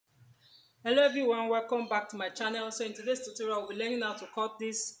Hello everyone, welcome back to my channel. So in today's tutorial, we're learning how to cut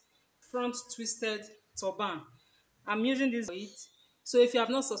this front twisted turban. I'm using this for it. So if you have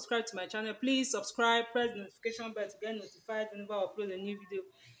not subscribed to my channel, please subscribe, press the notification bell to get notified whenever I upload a new video.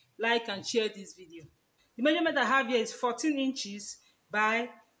 Like and share this video. The measurement I have here is 14 inches by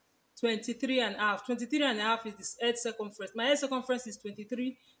 23 and a half. 23 and a half is this head circumference. My head circumference is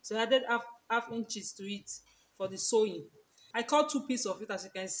 23, so I added half inches to it for the sewing. I cut two pieces of it, as you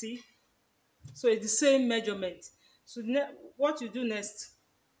can see. So it's the same measurement. So what you do next,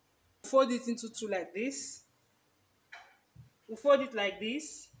 fold it into two like this. We fold it like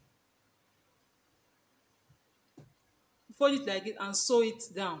this. Fold it like it and sew it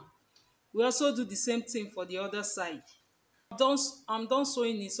down. We also do the same thing for the other side. I'm done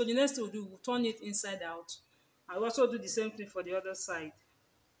sewing it. So the next thing we'll do, we'll turn it inside out. I will also do the same thing for the other side.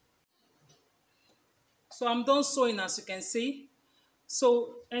 So I'm done sewing, as you can see.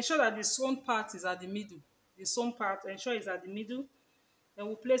 So ensure that the sewn part is at the middle. The sewn part, ensure it's at the middle. Then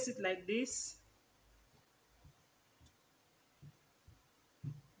we'll place it like this.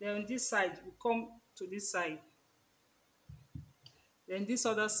 Then this side will come to this side. Then this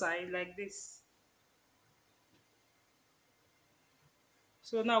other side like this.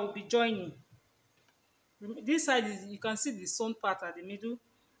 So now we'll be joining. This side is, you can see the sewn part at the middle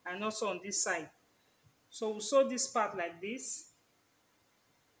and also on this side. So we'll sew this part like this.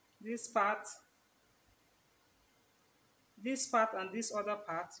 This part and this other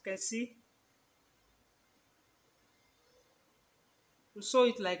part, you can see. We'll sew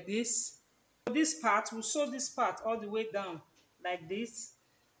it like this. For this part, we'll sew this part all the way down like this.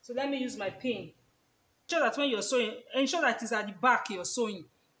 So let me use my pin. Ensure that when you're sewing, ensure that it's at the back you're sewing.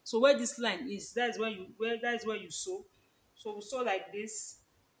 So where this line is, that is where you sew. So we'll sew like this.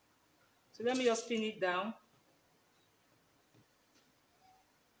 So let me just pin it down.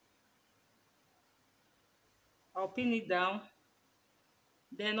 I'll pin it down.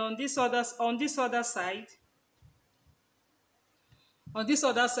 Then on this other side,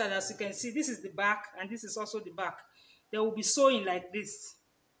 as you can see, this is the back and this is also the back. They will be sewing like this.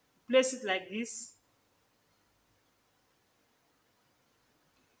 Place it like this.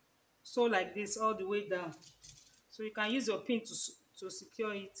 Sew like this all the way down. So you can use your pin to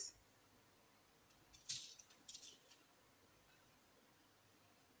secure it.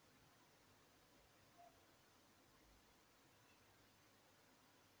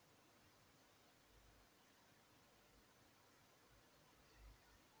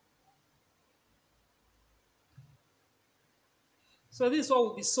 So this is what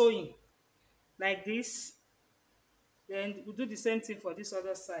we'll be sewing like this. Then we'll do the same thing for this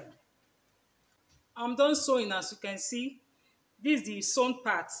other side. I'm done sewing, as you can see. This is the sewn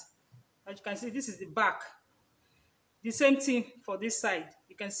part. As you can see, this is the back. The same thing for this side.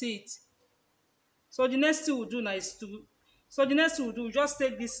 You can see it. So the next thing we'll do now is we'll just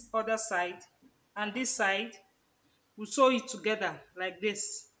take this other side and this side. We'll sew it together like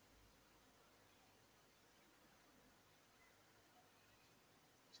this.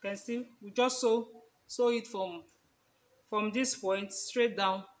 You can see, we just sew it from this point straight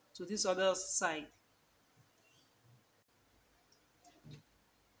down to this other side.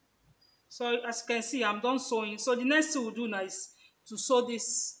 So as you can see, I'm done sewing. So the next thing we'll do now is to sew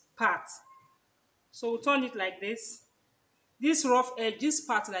this part. So we'll turn it like this. This rough edge, this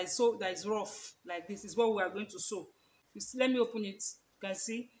part that is rough like this is what we are going to sew. Let me open it. You can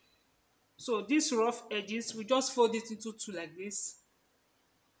see. So these rough edges, we just fold it into two like this.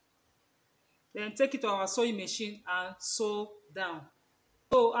 Then take it to our sewing machine and sew down.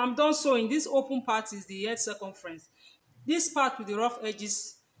 So I'm done sewing. This open part is the head circumference. This part with the rough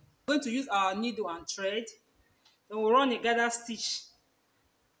edges, we're going to use our needle and thread. Then we'll run a gather stitch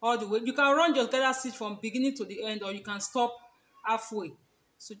all the way. You can run your gather stitch from beginning to the end, or you can stop halfway.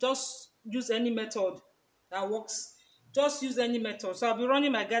 So just use any method that works. Just use any method. So I'll be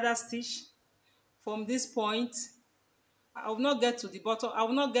running my gather stitch from this point. I will not get to the bottom. I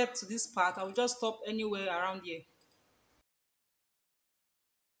will not get to this part. I will just stop anywhere around here. You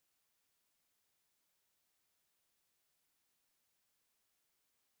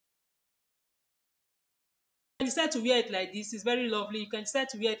can decide to wear it like this. It's very lovely. You can decide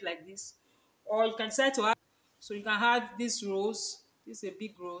to wear it like this, or you can decide to add. So you can add this rose. This is a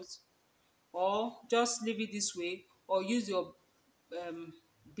big rose, or just leave it this way, or use your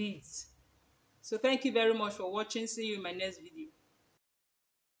beads. So thank you very much for watching. See you in my next video.